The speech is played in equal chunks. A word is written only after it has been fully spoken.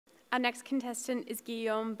Our next contestant is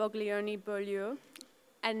Guillaume Boglioni Beaulieu,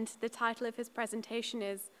 and the title of his presentation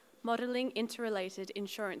is Modeling Interrelated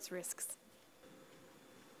Insurance Risks.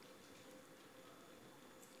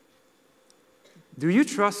 Do you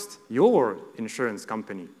trust your insurance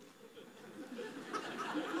company?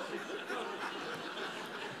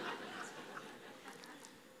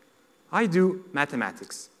 I do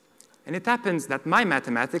mathematics, and it happens that my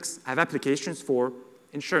mathematics have applications for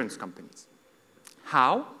insurance companies.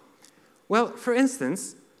 How? Well, for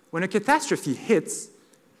instance, when a catastrophe hits,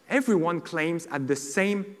 everyone claims at the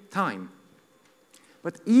same time.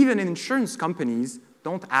 But even insurance companies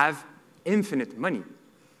don't have infinite money.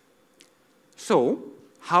 So,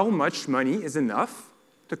 how much money is enough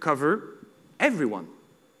to cover everyone?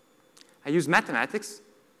 I use mathematics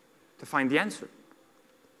to find the answer.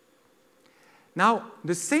 Now,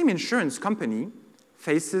 the same insurance company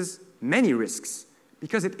faces many risks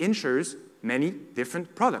because it insures many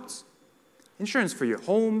different products. Insurance for your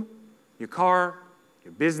home, your car,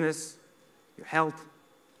 your business, your health.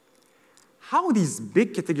 How these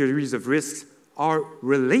big categories of risks are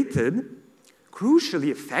related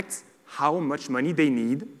crucially affects how much money they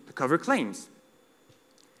need to cover claims.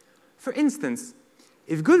 For instance,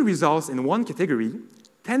 if good results in one category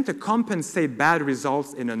tend to compensate bad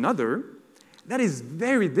results in another, that is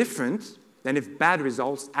very different than if bad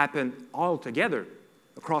results happen all together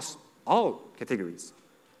across all categories.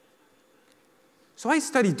 So I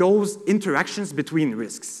study those interactions between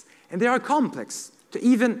risks, and they are complex to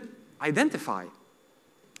even identify.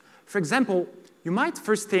 For example, you might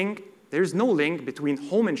first think there's no link between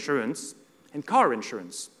home insurance and car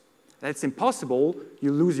insurance, that it's impossible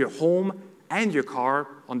you lose your home and your car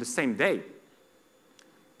on the same day.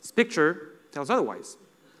 This picture tells otherwise.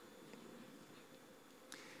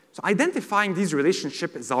 So identifying these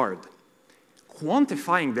relationships is hard.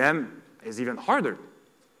 Quantifying them is even harder,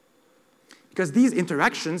 because these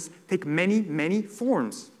interactions take many, many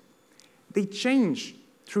forms. They change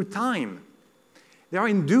through time. They are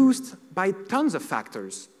induced by tons of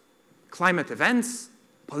factors: climate events,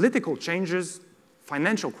 political changes,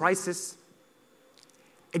 financial crisis.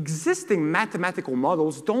 Existing mathematical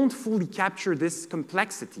models don't fully capture this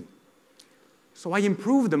complexity. So I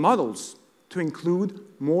improve the models to include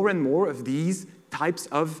more and more of these types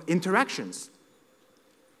of interactions.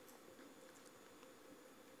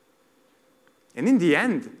 And in the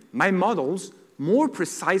end, my models more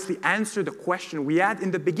precisely answer the question we had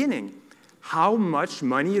in the beginning: how much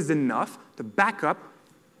money is enough to back up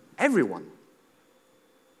everyone?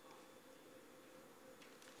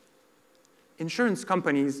 Insurance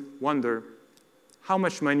companies wonder how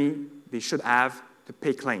much money they should have to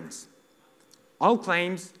pay claims. All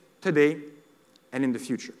claims today and in the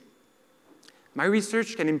future. My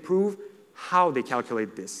research can improve how they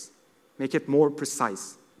calculate this, make it more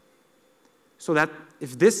precise, so that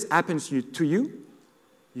if this happens to you,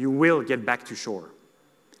 you will get back to shore.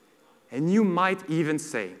 And you might even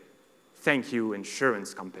say, "Thank you,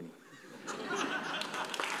 insurance company."